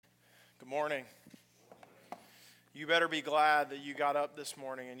Morning. You better be glad that you got up this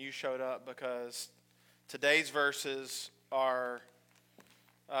morning and you showed up, because today's verses are,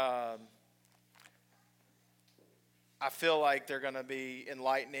 I feel like they're going to be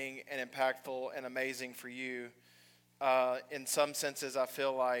enlightening and impactful and amazing for you. In some senses, I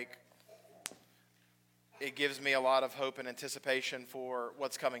feel like it gives me a lot of hope and anticipation for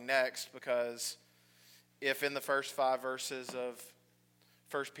what's coming next, because if in the first 5 verses of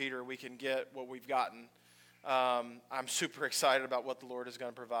 1 Peter we can get what we've gotten, I'm super excited about what the Lord is going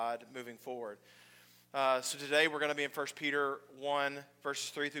to provide moving forward. So today we're going to be in 1 Peter 1, verses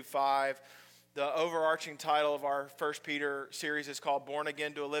 3 through 5. The overarching title of our 1 Peter series is called Born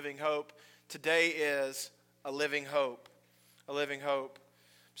Again to a Living Hope. Today is a living hope. A living hope.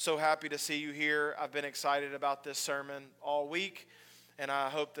 So happy to see you here. I've been excited about this sermon all week, and I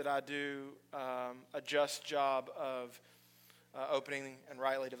hope that I do a just job of opening and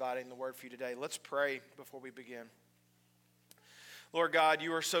rightly dividing the word for you today. Let's pray before we begin. Lord God,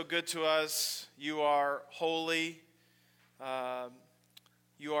 you are so good to us. You are holy.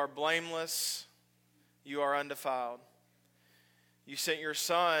 You are blameless. You are undefiled. You sent your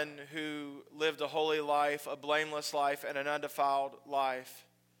Son who lived a holy life, a blameless life, and an undefiled life.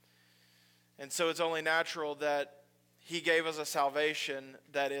 And so it's only natural that he gave us a salvation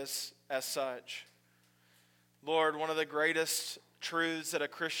that is as such. Lord, one of the greatest truths that a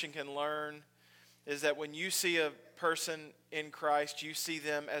Christian can learn is that when you see a person in Christ, you see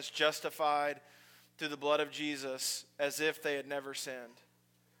them as justified through the blood of Jesus, as if they had never sinned.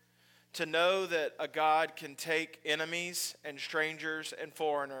 To know that a God can take enemies and strangers and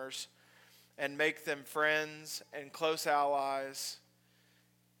foreigners and make them friends and close allies,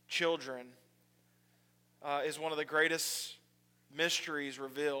 children, is one of the greatest mysteries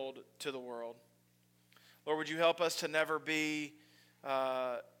revealed to the world. Lord, would you help us to never be,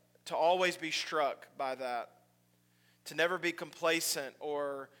 to always be struck by that, to never be complacent,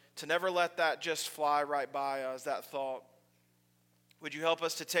 or to never let that just fly right by us, that thought. Would you help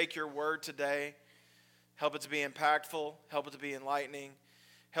us to take your word today, help it to be impactful, help it to be enlightening,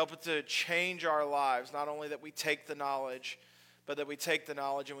 help it to change our lives, not only that we take the knowledge, but that we take the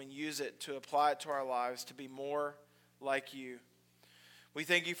knowledge and we use it to apply it to our lives to be more like you. We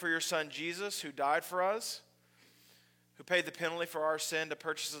thank you for your Son, Jesus, who died for us, who paid the penalty for our sin to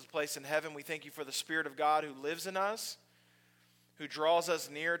purchase us a place in heaven. We thank you for the Spirit of God who lives in us, who draws us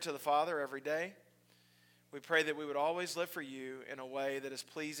near to the Father every day. We pray that we would always live for you in a way that is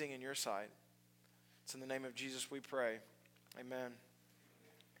pleasing in your sight. It's in the name of Jesus we pray. Amen.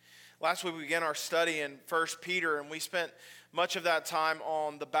 Last week we began our study in 1 Peter, and we spent much of that time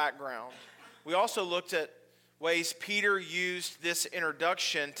on the background. We also looked at ways Peter used this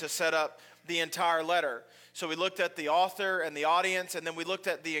introduction to set up the entire letter. So we looked at the author and the audience, and then we looked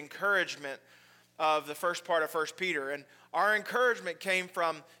at the encouragement of the first part of 1 Peter. And our encouragement came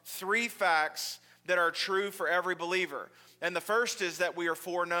from 3 facts that are true for every believer. And the first is that we are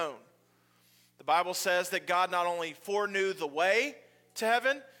foreknown. The Bible says that God not only foreknew the way to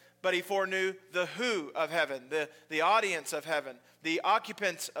heaven, but he foreknew the who of heaven, the audience of heaven, the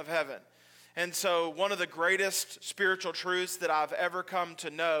occupants of heaven. And so one of the greatest spiritual truths that I've ever come to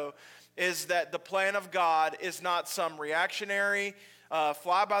know is that the plan of God is not some reactionary,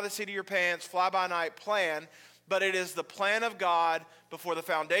 fly by the seat of your pants, fly by night plan, but it is the plan of God before the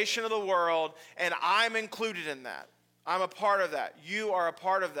foundation of the world, and I'm included in that. I'm a part of that. You are a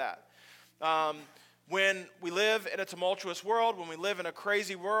part of that. When we live in a tumultuous world, when we live in a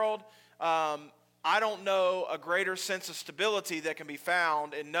crazy world, I don't know a greater sense of stability that can be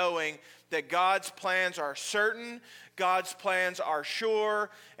found in knowing that God's plans are certain, God's plans are sure,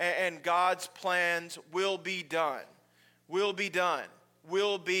 and God's plans will be done, will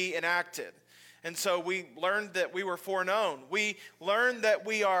be enacted. And so we learned that we were foreknown. We learned that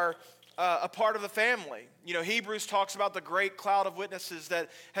we are a part of the family. You know, Hebrews talks about the great cloud of witnesses that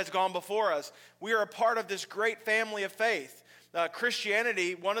has gone before us. We are a part of this great family of faith.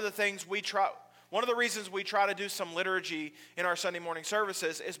 Christianity, one of the reasons we try to do some liturgy in our Sunday morning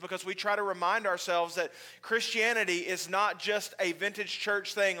services is because we try to remind ourselves that Christianity is not just a vintage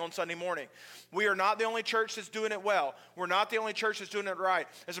church thing on Sunday morning. We are not the only church that's doing it well. We're not the only church that's doing it right.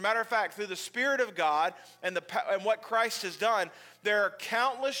 As a matter of fact, through the Spirit of God and what Christ has done, there are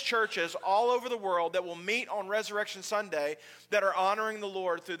countless churches all over the world that will meet on Resurrection Sunday that are honoring the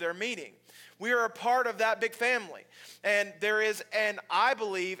Lord through their meeting. We are a part of that big family. And there is, I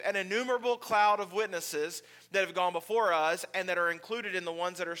believe, an innumerable cloud of witnesses that have gone before us and that are included in the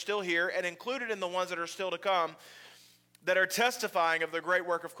ones that are still here and included in the ones that are still to come that are testifying of the great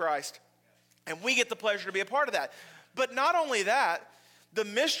work of Christ. And we get the pleasure to be a part of that. But not only that, The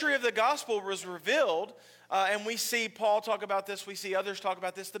mystery of the gospel was revealed, and we see Paul talk about this, we see others talk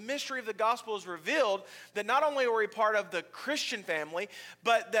about this. The mystery of the gospel is revealed that not only are we part of the Christian family,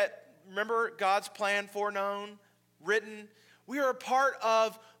 but that, remember, God's plan foreknown, written, we are a part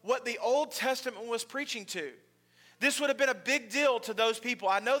of what the Old Testament was preaching to. This would have been a big deal to those people.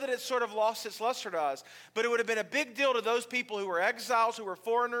 I know that it's sort of lost its luster to us, but it would have been a big deal to those people who were exiles, who were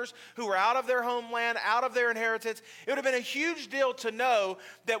foreigners, who were out of their homeland, out of their inheritance. It would have been a huge deal to know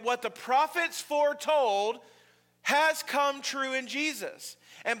that what the prophets foretold has come true in Jesus.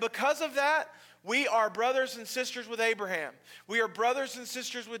 And because of that, we are brothers and sisters with Abraham. We are brothers and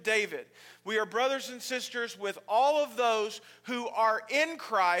sisters with David. We are brothers and sisters with all of those who are in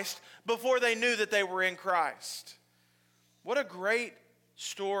Christ before they knew that they were in Christ. What a great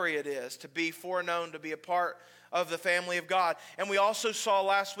story it is to be foreknown, to be a part of the family of God. And we also saw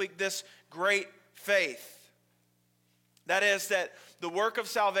last week this great faith. That is, that the work of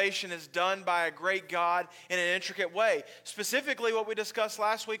salvation is done by a great God in an intricate way. Specifically, what we discussed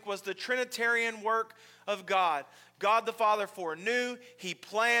last week was the Trinitarian work of God. God the Father foreknew, He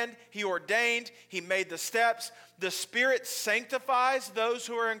planned, He ordained, He made the steps. The Spirit sanctifies those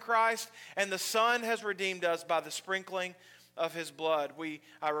who are in Christ, and the Son has redeemed us by the sprinkling of His blood.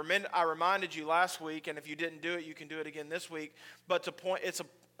 I reminded you last week, and if you didn't do it, you can do it again this week. But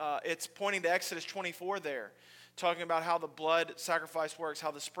it's pointing to Exodus 24 there, talking about how the blood sacrifice works,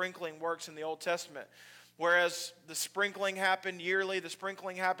 how the sprinkling works in the Old Testament. Whereas the sprinkling happened yearly, the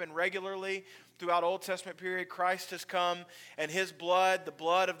sprinkling happened regularly throughout Old Testament period, Christ has come, and His blood, the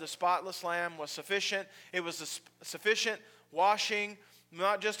blood of the spotless Lamb, was sufficient. It was a sufficient washing,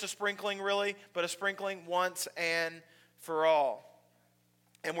 not just a sprinkling really, but a sprinkling once and for all.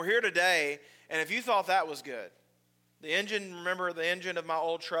 And we're here today, and if you thought that was good, remember the engine of my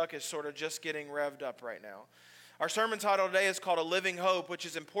old truck is sort of just getting revved up right now. Our sermon title today is called A Living Hope, which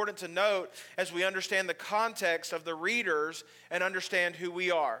is important to note as we understand the context of the readers and understand who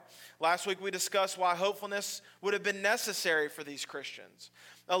we are. Last week we discussed why hopefulness would have been necessary for these Christians.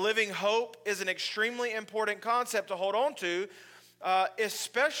 A living hope is an extremely important concept to hold on to,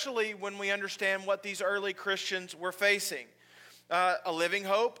 especially when we understand what these early Christians were facing. A living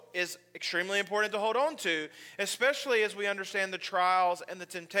hope is extremely important to hold on to, especially as we understand the trials and the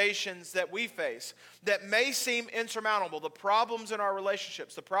temptations that we face that may seem insurmountable, the problems in our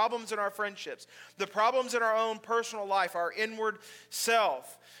relationships, the problems in our friendships, the problems in our own personal life, our inward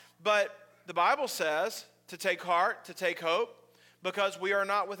self. But the Bible says to take heart, to take hope, because we are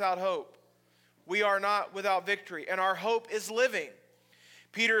not without hope. We are not without victory, and our hope is living.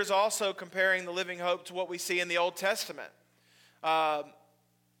 Peter is also comparing the living hope to what we see in the Old Testament.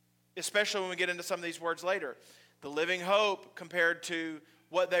 Especially when we get into some of these words later. The living hope compared to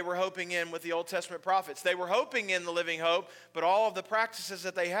what they were hoping in with the Old Testament prophets. They were hoping in the living hope, but all of the practices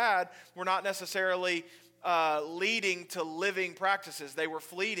that they had were not necessarily leading to living practices. They were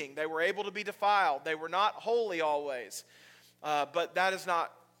fleeting. They were able to be defiled. They were not holy always. But that is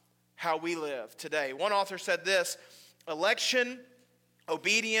not how we live today. One author said this: election,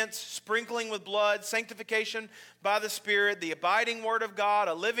 obedience, sprinkling with blood, sanctification by the Spirit, the abiding Word of God,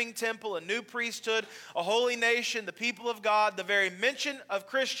 a living temple, a new priesthood, a holy nation, the people of God, the very mention of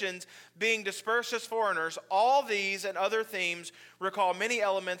Christians being dispersed as foreigners, all these and other themes recall many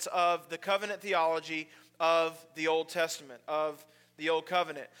elements of the covenant theology of the Old Testament, of the Old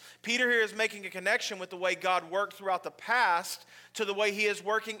Covenant. Peter here is making a connection with the way God worked throughout the past to the way He is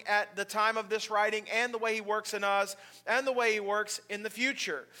working at the time of this writing, and the way He works in us, and the way He works in the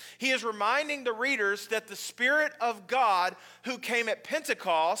future. He is reminding the readers that the Spirit of God who came at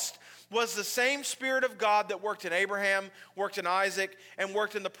Pentecost was the same Spirit of God that worked in Abraham, worked in Isaac, and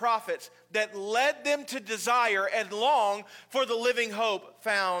worked in the prophets, that led them to desire and long for the living hope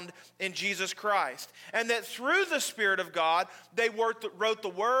found in Jesus Christ. And that through the Spirit of God, they wrote the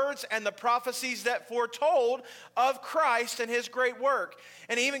words and the prophecies that foretold of Christ and His great work.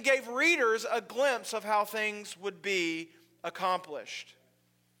 And He even gave readers a glimpse of how things would be accomplished.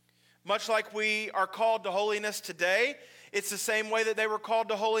 Much like we are called to holiness today, it's the same way that they were called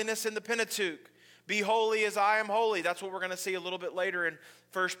to holiness in the Pentateuch. Be holy as I am holy. That's what we're going to see a little bit later in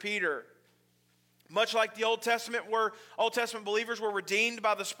 1 Peter. Much like the Old Testament, where Old Testament believers were redeemed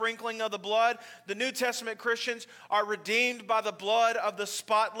by the sprinkling of the blood, the New Testament Christians are redeemed by the blood of the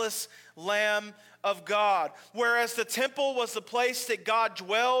spotless Lamb of God. Whereas the temple was the place that God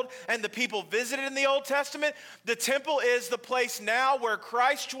dwelled and the people visited in the Old Testament, the temple is the place now where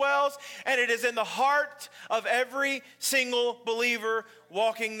Christ dwells, and it is in the heart of every single believer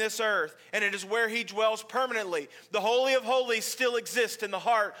walking this earth, and it is where he dwells permanently. The Holy of Holies still exists in the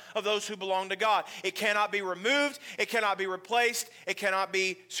heart of those who belong to God. It cannot be removed, it cannot be replaced, it cannot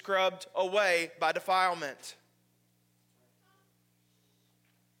be scrubbed away by defilement.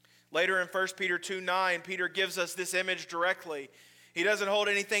 Later in 1 Peter 2:9, Peter gives us this image directly. He doesn't hold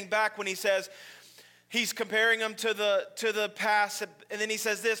anything back when he says, he's comparing them to the past, and then he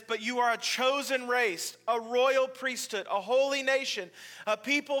says this, but you are a chosen race, a royal priesthood, a holy nation, a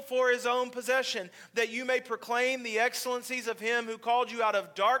people for his own possession, that you may proclaim the excellencies of him who called you out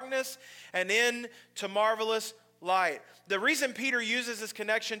of darkness and into marvelous light. The reason Peter uses this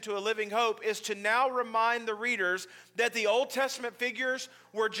connection to a living hope is to now remind the readers that the Old Testament figures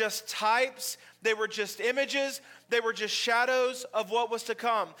were just types, they were just images, they were just shadows of what was to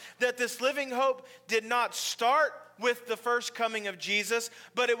come. That this living hope did not start with the first coming of Jesus,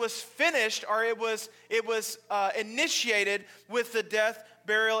 but it was finished, or it was initiated with the death,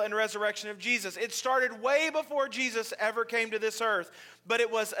 burial, and resurrection of Jesus. It started way before Jesus ever came to this earth, but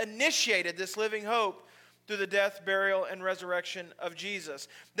it was initiated, this living hope, through the death, burial, and resurrection of Jesus.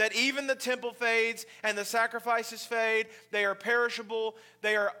 That even the temple fades and the sacrifices fade, they are perishable,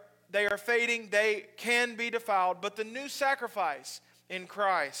 they are fading, they can be defiled, but the new sacrifice in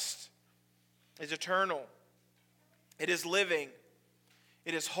Christ is eternal. It is living,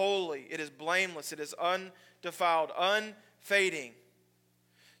 it is holy, it is blameless, it is undefiled, unfading.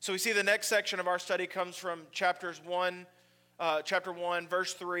 So we see the next section of our study comes from chapter 1,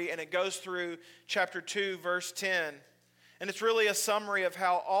 verse 3, and it goes through chapter 2, verse 10. And it's really a summary of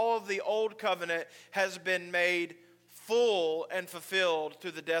how all of the old covenant has been made full and fulfilled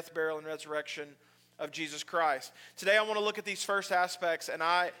through the death, burial, and resurrection of Jesus Christ. Today I want to look at these first aspects, and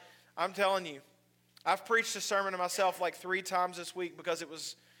I'm telling you, I've preached a sermon to myself like 3 times this week because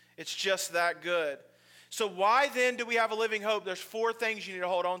it's just that good. So why then do we have a living hope? There's 4 things you need to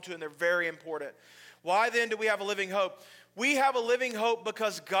hold on to, and they're very important. Why then do we have a living hope? We have a living hope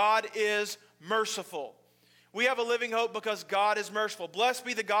because God is merciful. We have a living hope because God is merciful. Blessed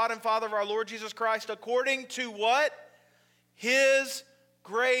be the God and Father of our Lord Jesus Christ, according to what? His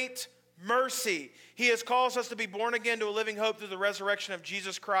great mercy. He has caused us to be born again to a living hope through the resurrection of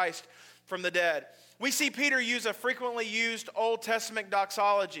Jesus Christ from the dead. We see Peter use a frequently used Old Testament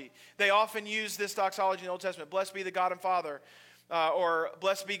doxology. They often use this doxology in the Old Testament. Blessed be the God and Father. Or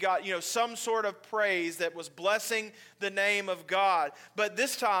blessed be God, some sort of praise that was blessing the name of God. But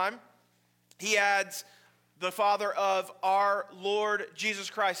this time, he adds the Father of our Lord Jesus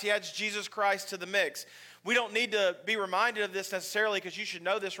Christ. He adds Jesus Christ to the mix. We don't need to be reminded of this necessarily because you should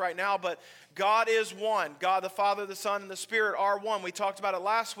know this right now, but God is one. God the Father, the Son, and the Spirit are one. We talked about it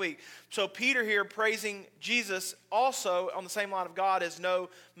last week. So Peter here praising Jesus also on the same line of God is no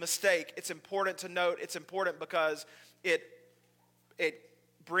mistake. It's important to note. It's important because it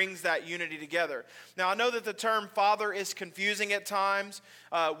brings that unity together. Now, I know that the term Father is confusing at times.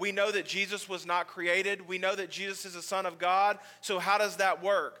 We know that Jesus was not created. We know that Jesus is the Son of God. So how does that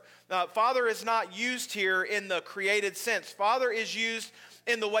work? Father is not used here in the created sense. Father is used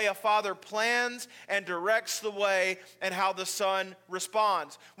in the way a father plans and directs the way and how the Son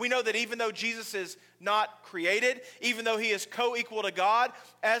responds. We know that even though Jesus is not created, even though he is co-equal to God,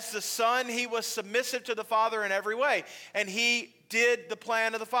 as the Son, he was submissive to the Father in every way. And he did the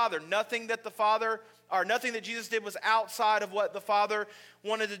plan of the Father. Nothing that Jesus did was outside of what the Father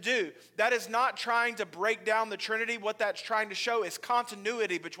wanted to do. That is not trying to break down the Trinity. What that's trying to show is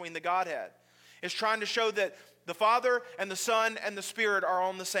continuity between the Godhead. It's trying to show that the Father and the Son and the Spirit are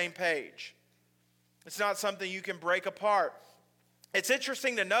on the same page. It's not something you can break apart. It's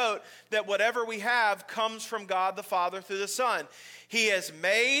interesting to note that whatever we have comes from God the Father through the Son. He has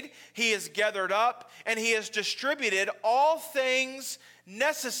made, he has gathered up, and he has distributed all things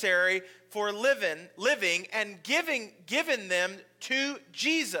necessary for living and given them to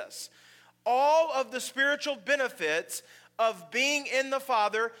Jesus. All of the spiritual benefits of being in the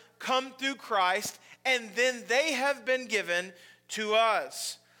Father come through Christ, and then they have been given to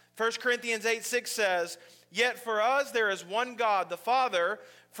us. 1 Corinthians 8:6 says, "Yet for us there is one God, the Father,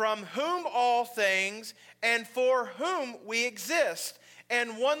 from whom all things and for whom we exist,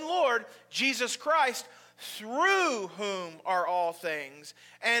 and one Lord, Jesus Christ, through whom are all things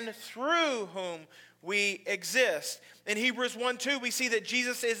and through whom we exist." In Hebrews 1:2, we see that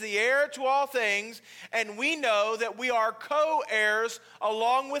Jesus is the heir to all things, and we know that we are co-heirs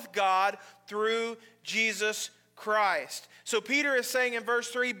along with God through Jesus Christ. So Peter is saying in verse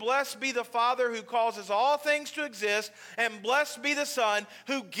 3, blessed be the Father who causes all things to exist, and blessed be the Son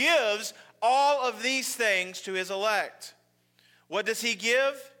who gives all of these things to his elect. What does he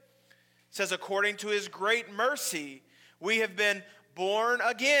give? It says, according to his great mercy, we have been born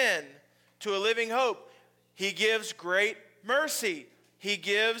again to a living hope. He gives great mercy. He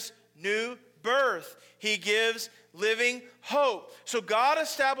gives new birth. He gives living hope. So God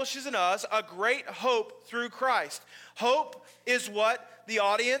establishes in us a great hope through Christ. Hope is what the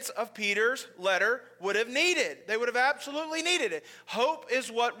audience of Peter's letter would have needed. They would have absolutely needed it. Hope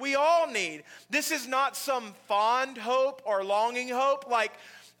is what we all need. This is not some fond hope or longing hope like,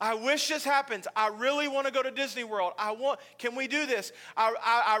 I wish this happens. I really want to go to Disney World. Can we do this?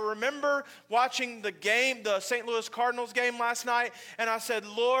 I remember watching the St. Louis Cardinals game last night, and I said,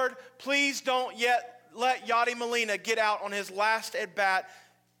 Lord, please don't yet let Yadi Molina get out on his last at-bat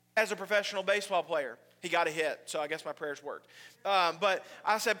as a professional baseball player. He got a hit, so I guess my prayers worked. But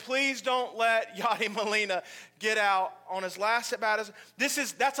I said, please don't let Yadi Molina get out on his last at-bat.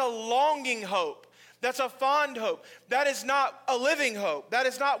 That's a longing hope. That's a fond hope. That is not a living hope. That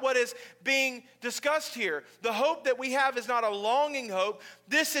is not what is being discussed here. The hope that we have is not a longing hope.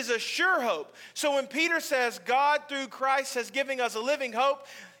 This is a sure hope. So when Peter says God through Christ has given us a living hope,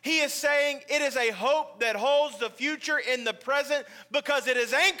 he is saying it is a hope that holds the future in the present because it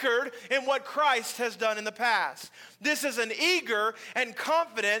is anchored in what Christ has done in the past. This is an eager and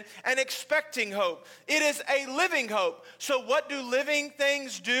confident and expecting hope. It is a living hope. So what do living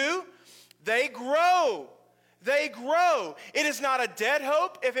things do? They grow. They grow. It is not a dead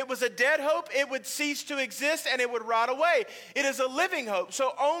hope. If it was a dead hope, it would cease to exist and it would rot away. It is a living hope.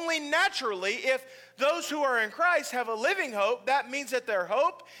 So only naturally, if those who are in Christ have a living hope, that means that their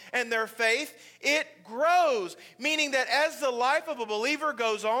hope and their faith, it grows. Meaning that as the life of a believer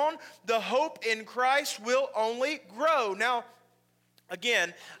goes on, the hope in Christ will only grow. Now,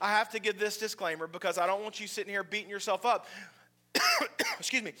 again, I have to give this disclaimer because I don't want you sitting here beating yourself up.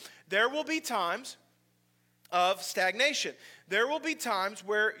 Excuse me. There will be times of stagnation. There will be times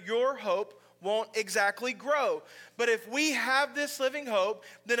where your hope won't exactly grow. But if we have this living hope,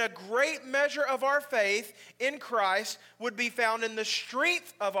 then a great measure of our faith in Christ would be found in the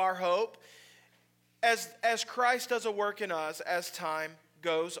strength of our hope as Christ does a work in us as time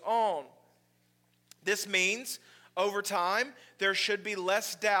goes on. This means over time there should be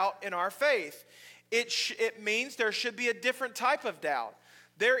less doubt in our faith. It means there should be a different type of doubt.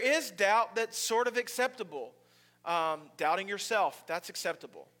 There is doubt that's sort of acceptable. Doubting yourself, that's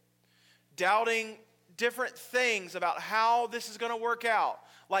acceptable. Doubting different things about how this is going to work out,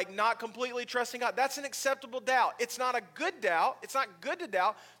 like not completely trusting God, that's an acceptable doubt. It's not a good doubt. It's not good to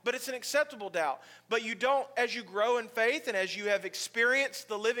doubt, but it's an acceptable doubt. But you don't, as you grow in faith and as you have experienced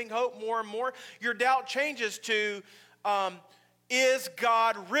the living hope more and more, your doubt changes to, is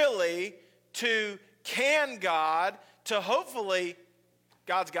God really, to can God, to hopefully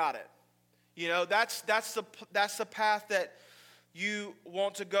God's got it. You know, that's the path that you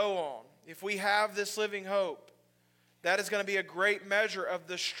want to go on. If we have this living hope, that is going to be a great measure of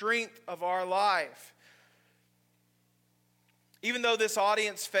the strength of our life. Even though this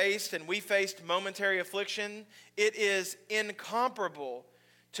audience faced and we faced momentary affliction, it is incomparable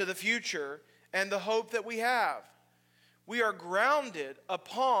to the future and the hope that we have. We are grounded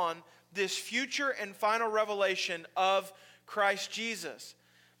upon this future and final revelation of Christ Jesus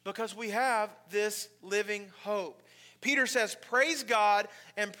because we have this living hope. Peter says, praise God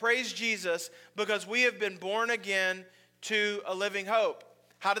and praise Jesus because we have been born again to a living hope.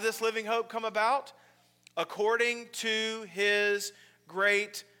 How did this living hope come about? According to his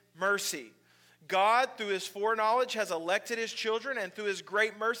great mercy. God, through his foreknowledge, has elected his children and through his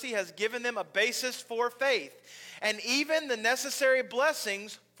great mercy has given them a basis for faith and even the necessary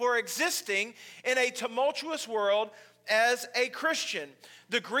blessings for existing in a tumultuous world as a Christian.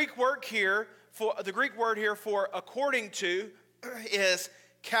 The Greek word here for according to is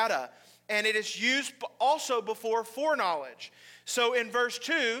kata, and it is used also before foreknowledge. So in verse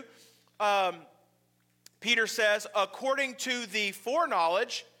 2, Peter says, according to the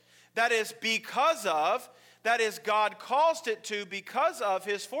foreknowledge, that is because of, that is God caused it to because of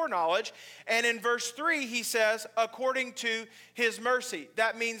his foreknowledge. And in verse 3, he says, according to his mercy.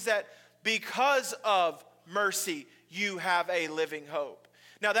 That means that because of mercy, you have a living hope.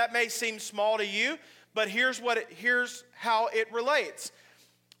 Now that may seem small to you, but here's how it relates.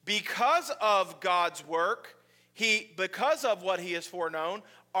 Because of God's work, because of what he has foreknown,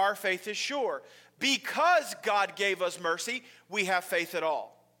 our faith is sure. Because God gave us mercy, we have faith at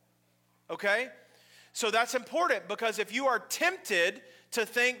all. Okay? So that's important because if you are tempted to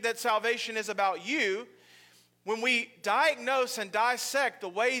think that salvation is about you, When we diagnose and dissect the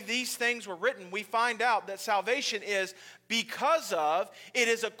way these things were written, we find out that salvation is because of, it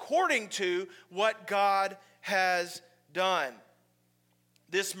is according to what God has done.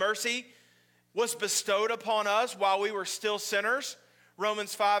 This mercy was bestowed upon us while we were still sinners.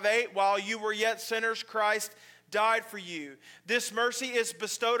 Romans 5:8, while you were yet sinners, Christ died for you. This mercy is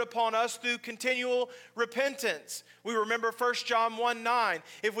bestowed upon us through continual repentance. We remember 1 John 1:9.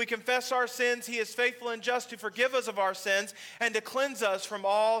 If we confess our sins, he is faithful and just to forgive us of our sins and to cleanse us from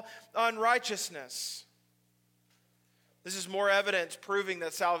all unrighteousness. This is more evidence proving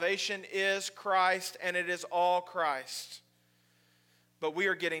that salvation is Christ and it is all Christ. But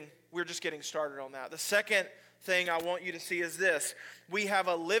we're just getting started on that. The second thing I want you to see is this. We have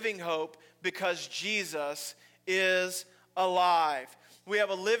a living hope because Jesus is alive. We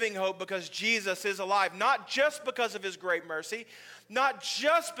have a living hope because Jesus is alive. Not just because of his great mercy, not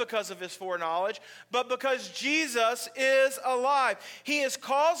just because of his foreknowledge, but because Jesus is alive. He has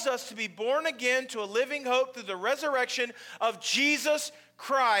caused us to be born again to a living hope through the resurrection of Jesus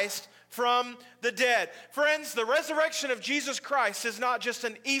Christ from the dead. Friends, the resurrection of Jesus Christ is not just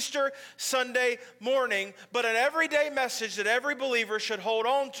an Easter Sunday morning, but an everyday message that every believer should hold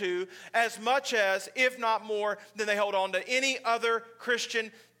on to as much as, if not more, than they hold on to any other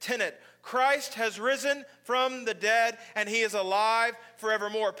Christian tenet. Christ has risen from the dead and he is alive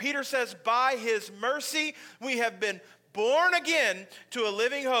forevermore. Peter says, by his mercy we have been born again to a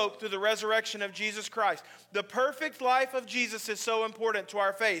living hope through the resurrection of Jesus Christ. The perfect life of Jesus is so important to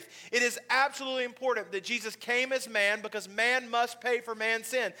our faith. It is absolutely important that Jesus came as man because man must pay for man's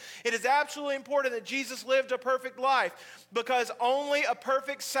sin. It is absolutely important that Jesus lived a perfect life because only a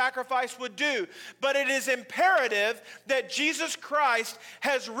perfect sacrifice would do. But it is imperative that Jesus Christ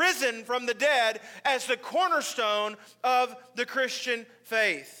has risen from the dead as the cornerstone of the Christian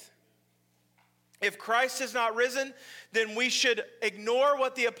faith. If Christ has not risen, then we should ignore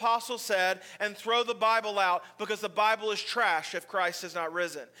what the apostle said and throw the Bible out because the Bible is trash if Christ has not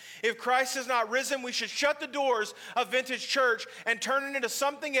risen. If Christ has not risen, we should shut the doors of Vintage Church and turn it into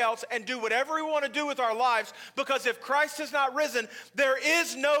something else and do whatever we want to do with our lives because if Christ has not risen, there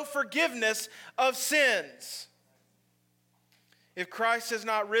is no forgiveness of sins. If Christ has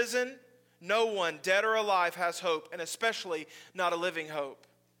not risen, no one, dead or alive, has hope, and especially not a living hope.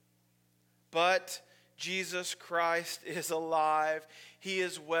 But Jesus Christ is alive. He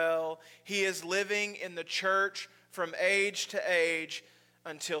is well. He is living in the church from age to age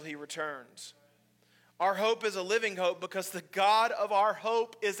until he returns. Our hope is a living hope because the God of our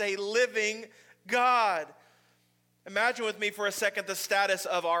hope is a living God. Imagine with me for a second the status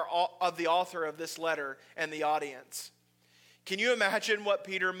of the author of this letter and the audience. Can you imagine what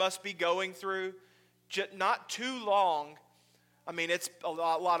Peter must be going through? Not too long. I mean, it's a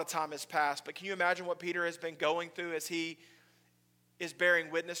lot of time has passed, but can you imagine what Peter has been going through as he is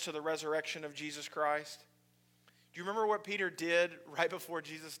bearing witness to the resurrection of Jesus Christ? Do you remember what Peter did right before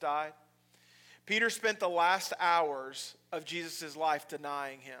Jesus died? Peter spent the last hours of Jesus' life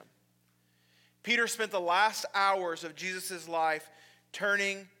denying him. Peter spent the last hours of Jesus' life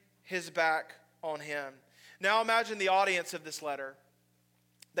turning his back on him. Now imagine the audience of this letter.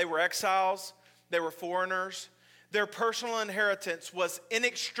 They were exiles. They were foreigners. Their personal inheritance was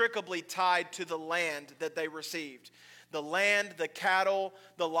inextricably tied to the land that they received. The land, the cattle,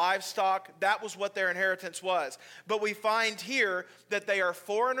 the livestock, that was what their inheritance was. But we find here that they are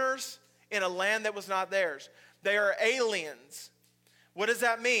foreigners in a land that was not theirs. They are aliens. What does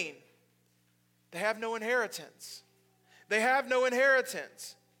that mean? They have no inheritance. They have no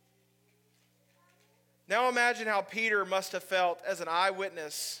inheritance. Now imagine how Peter must have felt as an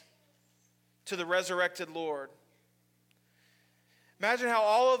eyewitness to the resurrected Lord. Imagine how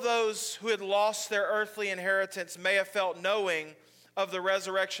all of those who had lost their earthly inheritance may have felt knowing of the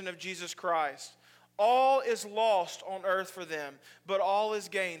resurrection of Jesus Christ. All is lost on earth for them, but all is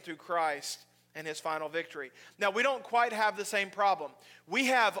gained through Christ and his final victory. Now, we don't quite have the same problem. We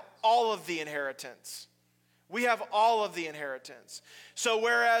have all of the inheritance. We have all of the inheritance. So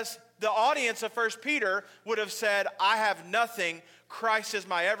whereas the audience of 1 Peter would have said, I have nothing, Christ is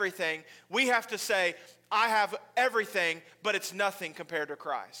my everything, we have to say, I have everything, but it's nothing compared to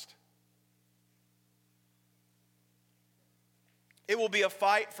Christ. It will be a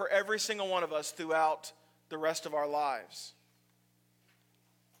fight for every single one of us throughout the rest of our lives.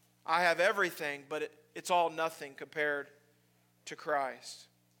 I have everything, but it's all nothing compared to Christ.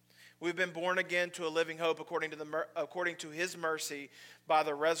 We've been born again to a living hope according to his mercy by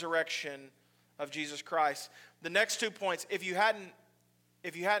the resurrection of Jesus Christ. The next 2 points, if you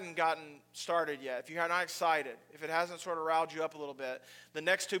hadn't gotten started yet, if you're not excited, if it hasn't sort of riled you up a little bit, the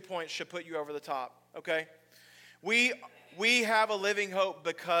next 2 points should put you over the top, okay? We have a living hope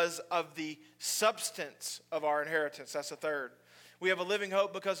because of the substance of our inheritance. That's the third. We have a living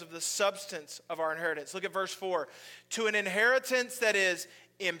hope because of the substance of our inheritance. Look at verse 4. To an inheritance that is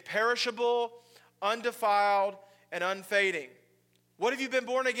imperishable, undefiled, and unfading. What have you been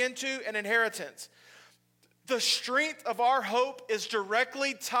born again to? An inheritance. The strength of our hope is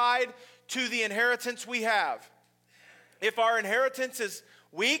directly tied to the inheritance we have. If our inheritance is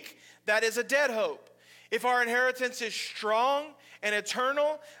weak, that is a dead hope. If our inheritance is strong and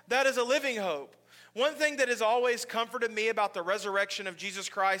eternal, that is a living hope. One thing that has always comforted me about the resurrection of Jesus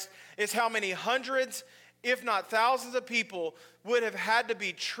Christ is how many hundreds, if not thousands of people would have had to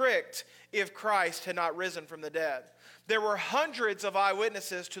be tricked if Christ had not risen from the dead. There were hundreds of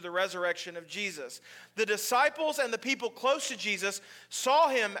eyewitnesses to the resurrection of Jesus. The disciples and the people close to Jesus saw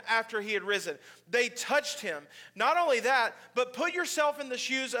him after he had risen. They touched him. Not only that, but put yourself in the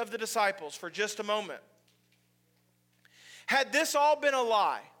shoes of the disciples for just a moment. Had this all been a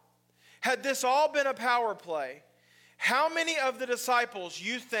lie, had this all been a power play, how many of the disciples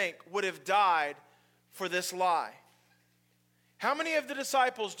you think would have died for this lie? How many of the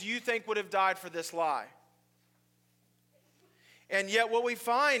disciples do you think would have died for this lie? And yet what we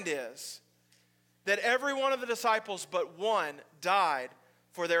find is that every one of the disciples but one died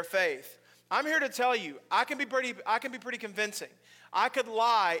for their faith. I'm here to tell you, I can be pretty convincing. I could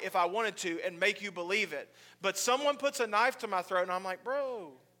lie if I wanted to and make you believe it. But someone puts a knife to my throat and I'm like,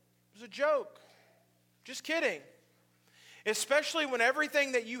 bro, it was a joke. Just kidding. Especially when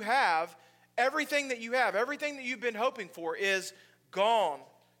everything that you have, everything that you've been hoping for is gone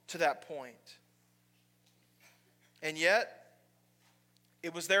to that point. And yet,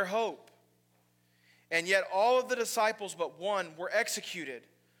 it was their hope. And yet all of the disciples but one were executed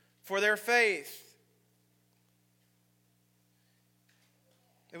for their faith.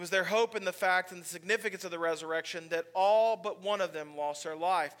 It was their hope in the fact and the significance of the resurrection that all but one of them lost their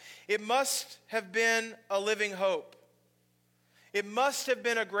life. It must have been a living hope. It must have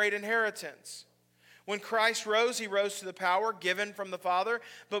been a great inheritance. When Christ rose, he rose to the power given from the Father.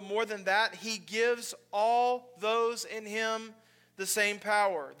 But more than that, he gives all those in him the same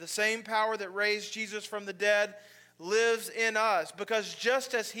power. The same power that raised Jesus from the dead lives in us. Because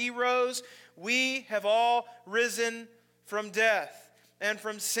just as he rose, we have all risen from death and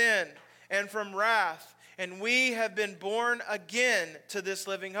from sin and from wrath. And we have been born again to this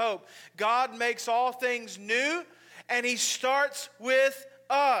living hope. God makes all things new, and he starts with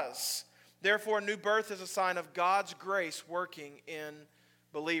us. Therefore, new birth is a sign of God's grace working in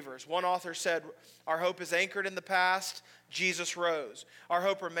believers. One author said, our hope is anchored in the past, Jesus rose. Our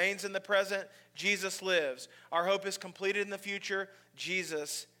hope remains in the present, Jesus lives. Our hope is completed in the future,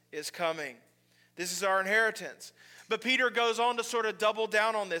 Jesus is coming. This is our inheritance. But Peter goes on to sort of double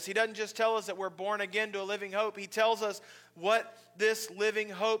down on this. He doesn't just tell us that we're born again to a living hope. He tells us what this living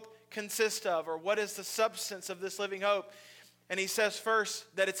hope consists of, or what is the substance of this living hope. And he says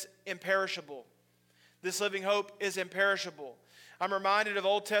first that it's imperishable. This living hope is imperishable. I'm reminded of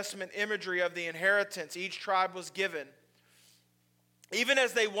Old Testament imagery of the inheritance each tribe was given. Even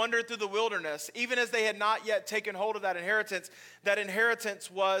as they wandered through the wilderness, even as they had not yet taken hold of that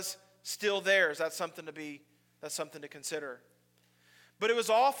inheritance was still theirs. That's something to consider. But it was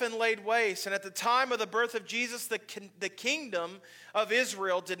often laid waste, and at the time of the birth of Jesus, the kingdom of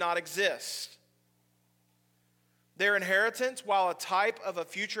Israel did not exist. Their inheritance, while a type of a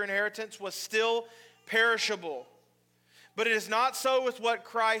future inheritance, was still perishable. But it is not so with what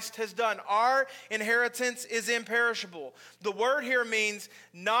Christ has done. Our inheritance is imperishable. The word here means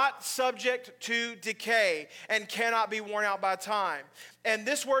not subject to decay and cannot be worn out by time. And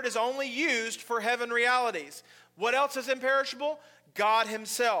this word is only used for heaven realities. What else is imperishable? God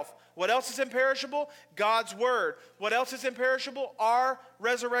himself. What else is imperishable? God's word. What else is imperishable? Our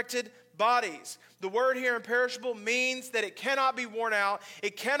resurrected bodies. The word here, imperishable, means that it cannot be worn out,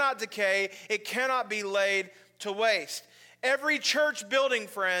 it cannot decay, it cannot be laid to waste. Every church building,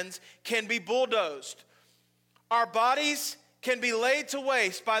 friends, can be bulldozed. Our bodies can be laid to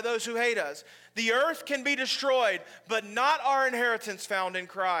waste by those who hate us. The earth can be destroyed, but not our inheritance found in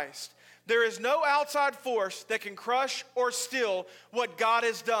Christ. There is no outside force that can crush or steal what God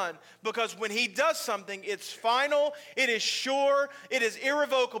has done, because when he does something, it's final, it is sure, it is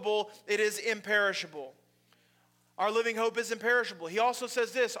irrevocable, it is imperishable. Our living hope is imperishable. He also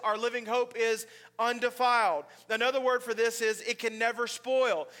says this, our living hope is undefiled. Another word for this is it can never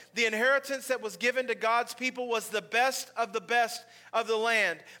spoil. The inheritance that was given to God's people was the best of the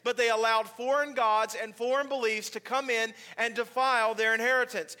land, but they allowed foreign gods and foreign beliefs to come in and defile their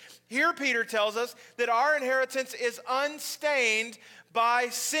inheritance. Here Peter tells us that our inheritance is unstained by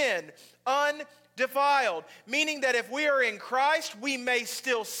sin, undefiled defiled. Meaning that if we are in Christ, we may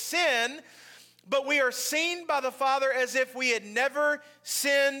still sin, but we are seen by the Father as if we had never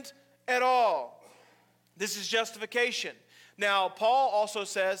sinned at all. This is justification. Now, Paul also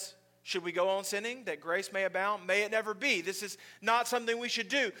says, should we go on sinning that grace may abound? May it never be. This is not something we should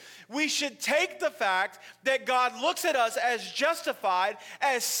do. We should take the fact that God looks at us as justified,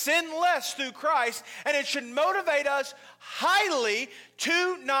 as sinless through Christ, and it should motivate us highly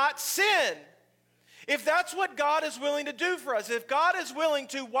to not sin. If that's what God is willing to do for us, if God is willing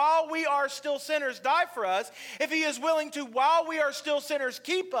to, while we are still sinners, die for us, if He is willing to, while we are still sinners,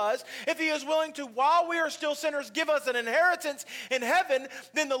 keep us, if He is willing to, while we are still sinners, give us an inheritance in heaven,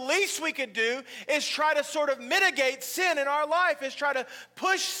 then the least we could do is try to sort of mitigate sin in our life, is try to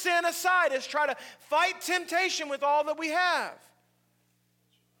push sin aside, is try to fight temptation with all that we have.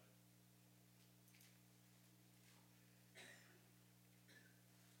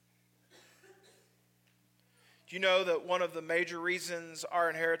 Do you know that one of the major reasons our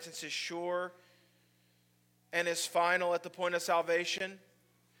inheritance is sure and is final at the point of salvation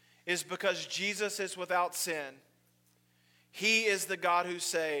is because Jesus is without sin. He is the God who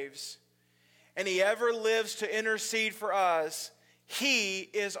saves, and He ever lives to intercede for us. He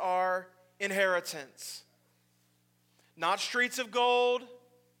is our inheritance. Not streets of gold,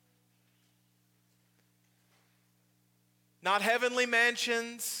 not heavenly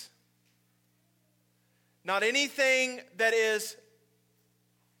mansions, not anything that is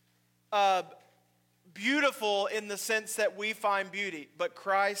beautiful in the sense that we find beauty, but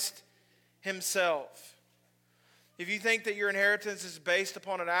Christ Himself. If you think that your inheritance is based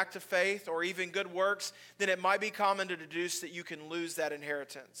upon an act of faith or even good works, then it might be common to deduce that you can lose that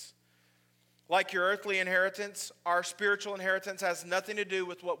inheritance. Like your earthly inheritance, our spiritual inheritance has nothing to do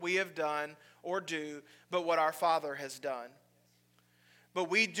with what we have done or do, but what our Father has done. But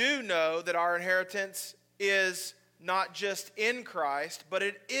we do know that our inheritance is not just in Christ, but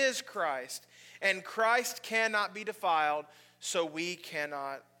it is Christ. And Christ cannot be defiled, so we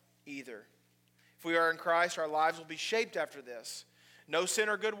cannot either. If we are in Christ, our lives will be shaped after this. No sin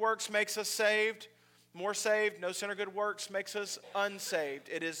or good works makes us saved, more saved. No sin or good works makes us unsaved.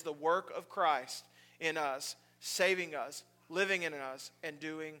 It is the work of Christ in us, saving us, living in us, and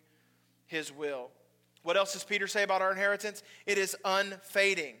doing His will. What else does Peter say about our inheritance? It is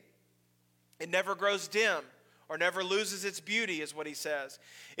unfading. It never grows dim or never loses its beauty, is what he says.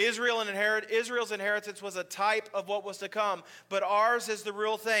 Israel's inheritance was a type of what was to come, but ours is the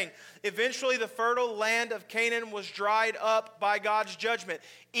real thing. Eventually, the fertile land of Canaan was dried up by God's judgment.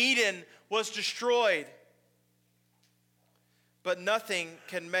 Eden was destroyed. But nothing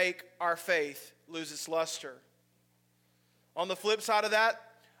can make our faith lose its luster. On the flip side of that,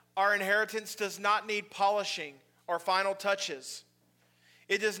 our inheritance does not need polishing or final touches.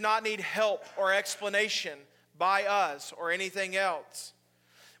 It does not need help or explanation by us or anything else.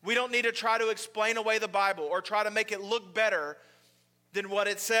 We don't need to try to explain away the Bible or try to make it look better than what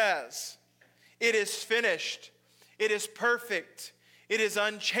it says. It is finished. It is perfect. It is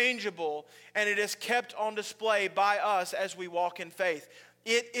unchangeable, and it is kept on display by us as we walk in faith.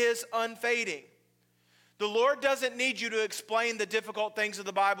 It is unfading. The Lord doesn't need you to explain the difficult things of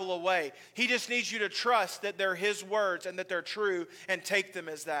the Bible away. He just needs you to trust that they're His words and that they're true and take them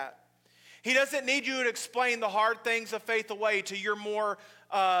as that. He doesn't need you to explain the hard things of faith away to your more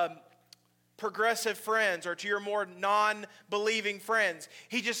progressive friends or to your more non-believing friends.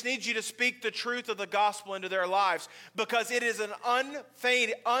 He just needs you to speak the truth of the gospel into their lives because it is an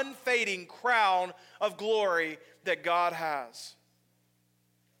unfading crown of glory that God has.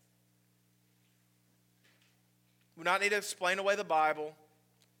 We do not need to explain away the Bible. We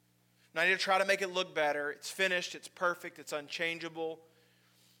do not need to try to make it look better. It's finished, it's perfect, it's unchangeable,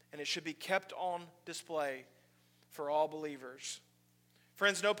 and it should be kept on display for all believers.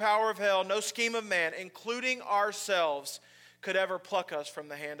 Friends, no power of hell, no scheme of man, including ourselves, could ever pluck us from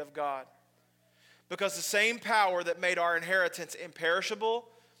the hand of God. Because the same power that made our inheritance imperishable,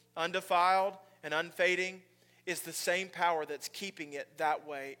 undefiled, and unfading is the same power that's keeping it that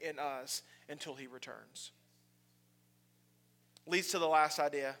way in us until He returns. Leads to the last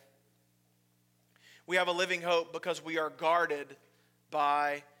idea. We have a living hope because we are guarded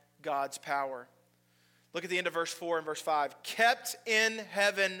by God's power. Look at the end of verse 4 and verse 5. Kept in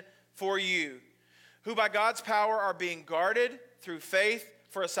heaven for you, who by God's power are being guarded through faith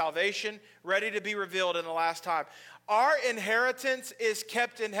for a salvation ready to be revealed in the last time. Our inheritance is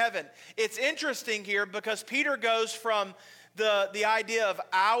kept in heaven. It's interesting here because Peter goes from the idea of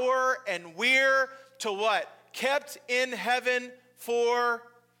our and we're to what? Kept in heaven for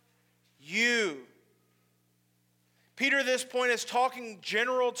you. Peter at this point is talking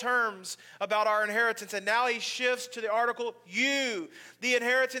general terms about our inheritance, and now he shifts to the article you. The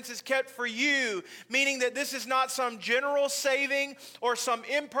inheritance is kept for you, meaning that this is not some general saving or some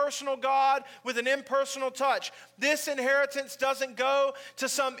impersonal God with an impersonal touch. This inheritance doesn't go to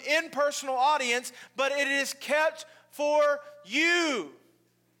some impersonal audience, but it is kept for you.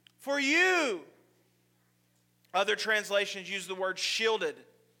 For you. Other translations use the word shielded,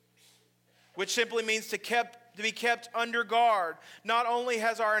 which simply means to be kept under guard. Not only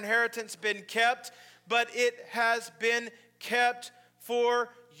has our inheritance been kept, but it has been kept for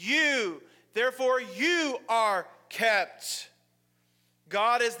you. Therefore, you are kept.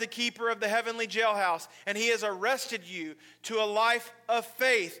 God is the keeper of the heavenly jailhouse, and he has arrested you to a life of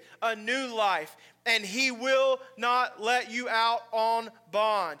faith, a new life, and he will not let you out on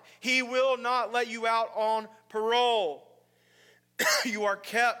bond. He will not let you out on parole. You are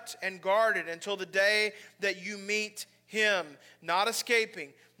kept and guarded until the day that you meet him, not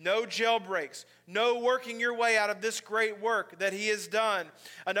escaping, no jailbreaks, no working your way out of this great work that he has done.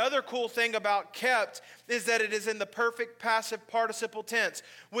 Another cool thing about kept is that it is in the perfect passive participle tense,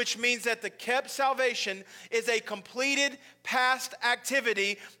 which means that the kept salvation is a completed past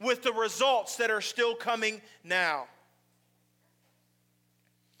activity with the results that are still coming now.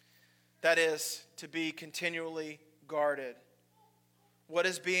 That is, to be continually guarded. What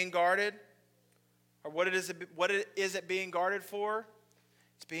is being guarded? Or what is it being guarded for?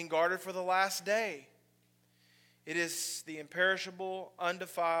 It's being guarded for the last day. It is the imperishable,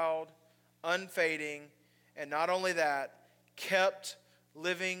 undefiled, unfading, and not only that, kept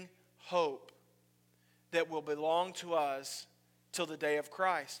living hope that will belong to us till the day of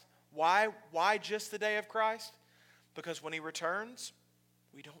Christ. Why just the day of Christ? Because when he returns,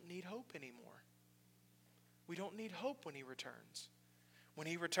 we don't need hope anymore. We don't need hope when he returns. When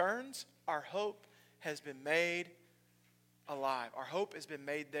he returns, our hope has been made alive. Our hope has been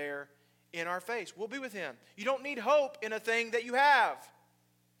made there in our face. We'll be with him. You don't need hope in a thing that you have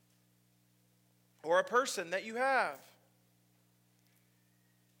or a person that you have.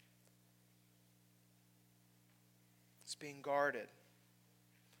 It's being guarded.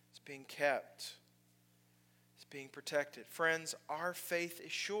 It's being kept. It's being protected. Friends, our faith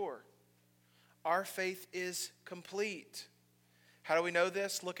is sure. Our faith is complete. How do we know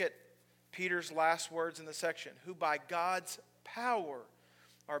this? Look at Peter's last words in the section. Who by God's power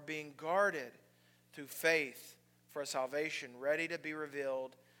are being guarded through faith for a salvation ready to be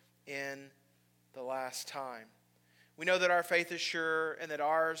revealed in the last time. We know that our faith is sure and that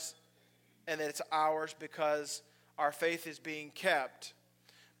it's ours because our faith is being kept.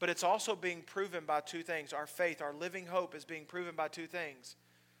 But it's also being proven by two things. Our faith, our living hope, is being proven by two things.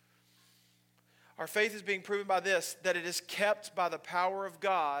 Our faith is being proven by this, that it is kept by the power of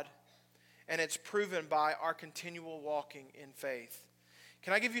God, and it's proven by our continual walking in faith.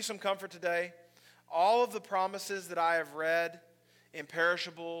 Can I give you some comfort today? All of the promises that I have read,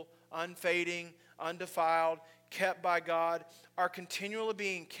 imperishable, unfading, undefiled, kept by God, are continually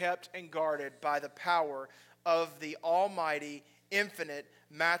being kept and guarded by the power of the almighty, infinite,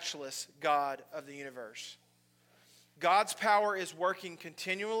 matchless God of the universe. God's power is working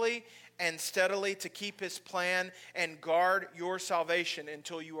continually and steadily to keep his plan and guard your salvation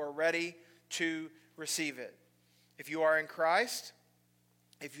until you are ready to receive it. If you are in Christ,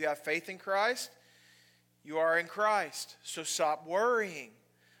 if you have faith in Christ, you are in Christ. So stop worrying,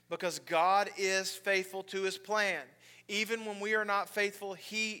 because God is faithful to his plan. Even when we are not faithful,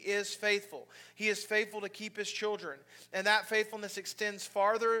 he is faithful. He is faithful to keep his children. And that faithfulness extends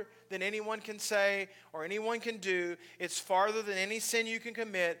farther than anyone can say or anyone can do. It's farther than any sin you can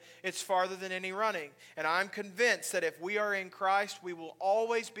commit. It's farther than any running. And I'm convinced that if we are in Christ, we will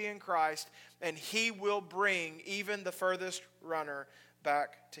always be in Christ, and he will bring even the furthest runner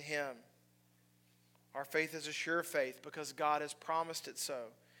back to him. Our faith is a sure faith because God has promised it so,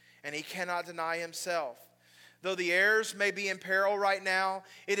 and he cannot deny himself. Though the heirs may be in peril right now,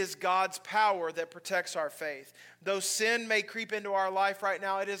 it is God's power that protects our faith. Though sin may creep into our life right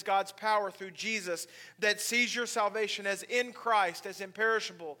now, it is God's power through Jesus that sees your salvation as in Christ, as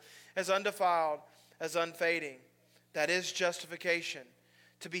imperishable, as undefiled, as unfading. That is justification,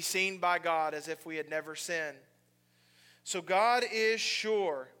 to be seen by God as if we had never sinned. So God is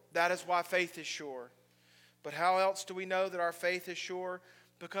sure. That is why faith is sure. But how else do we know that our faith is sure?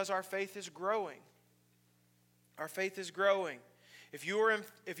 Because our faith is growing. Our faith is growing. If you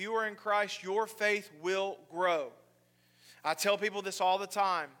are in Christ, your faith will grow. I tell people this all the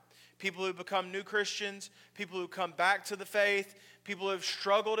time. People who become new Christians, people who come back to the faith, people who have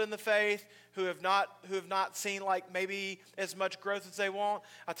struggled in the faith, who have not seen like maybe as much growth as they want.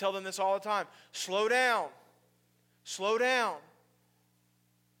 I tell them this all the time. Slow down. Slow down.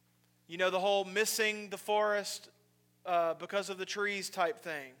 You know, the whole missing the forest because of the trees type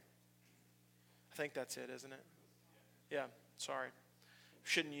thing. I think that's it, isn't it? Yeah, sorry.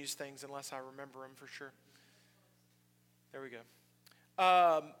 Shouldn't use things unless I remember them for sure. There we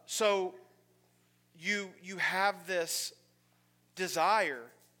go. So you have this desire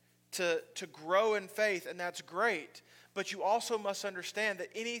to grow in faith, and that's great. But you also must understand that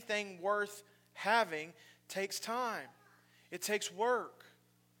anything worth having takes time. It takes work.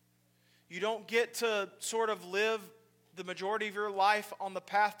 You don't get to sort of live the majority of your life on the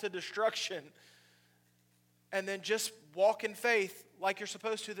path to destruction and then just walk in faith like you're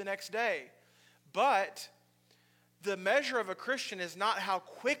supposed to the next day. But the measure of a Christian is not how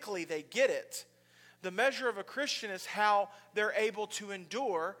quickly they get it. The measure of a Christian is how they're able to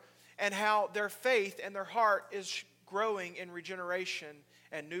endure and how their faith and their heart is growing in regeneration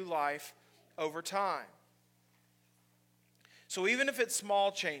and new life over time. So even if it's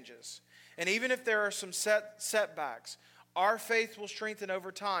small changes, and even if there are some setbacks, our faith will strengthen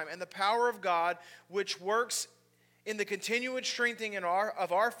over time. And the power of God, which works in the continued strengthening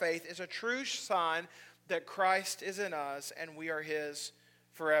of our faith, is a true sign that Christ is in us and we are His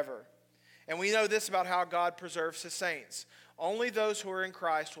forever. And we know this about how God preserves His saints. Only those who are in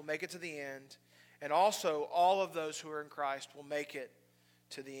Christ will make it to the end, and also all of those who are in Christ will make it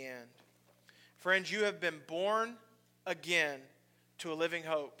to the end. Friends, you have been born again to a living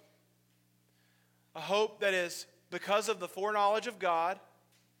hope. A hope that is because of the foreknowledge of God,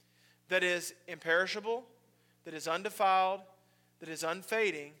 that is imperishable, that is undefiled, that is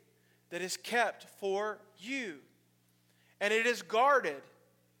unfading, that is kept for you. And it is guarded.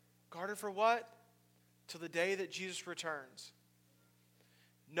 Guarded for what? Till the day that Jesus returns.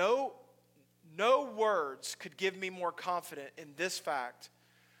 No words could give me more confident in this fact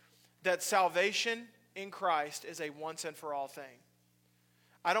that salvation in Christ is a once and for all thing.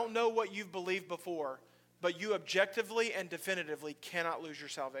 I don't know what you've believed before, but you objectively and definitively cannot lose your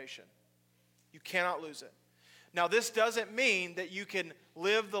salvation. You cannot lose it. Now, this doesn't mean that you can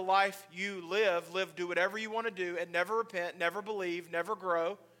live the life you live, do whatever you want to do, and never repent, never believe, never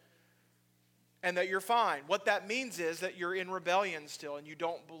grow, and that you're fine. What that means is that you're in rebellion still and you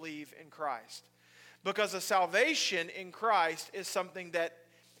don't believe in Christ. Because a salvation in Christ is something that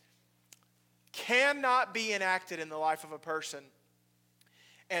cannot be enacted in the life of a person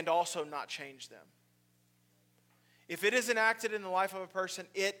and also not change them. If it is enacted in the life of a person,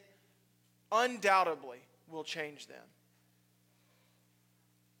 it undoubtedly will change them.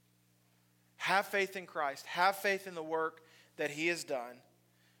 Have faith in Christ. Have faith in the work that He has done.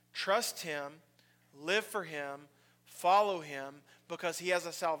 Trust Him. Live for Him. Follow Him, because He has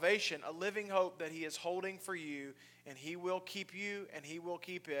a salvation, a living hope that He is holding for you, and He will keep you and He will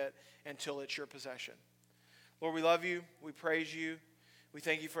keep it until it's your possession. Lord, we love You. We praise You. We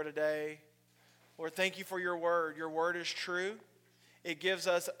thank You for today. Lord, thank You for Your word. Your word is true. It gives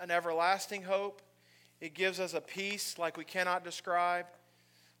us an everlasting hope. It gives us a peace like we cannot describe.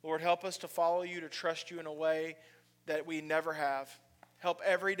 Lord, help us to follow You, to trust You in a way that we never have. Help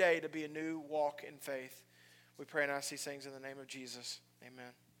every day to be a new walk in faith. We pray and ask these things in the name of Jesus.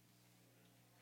 Amen.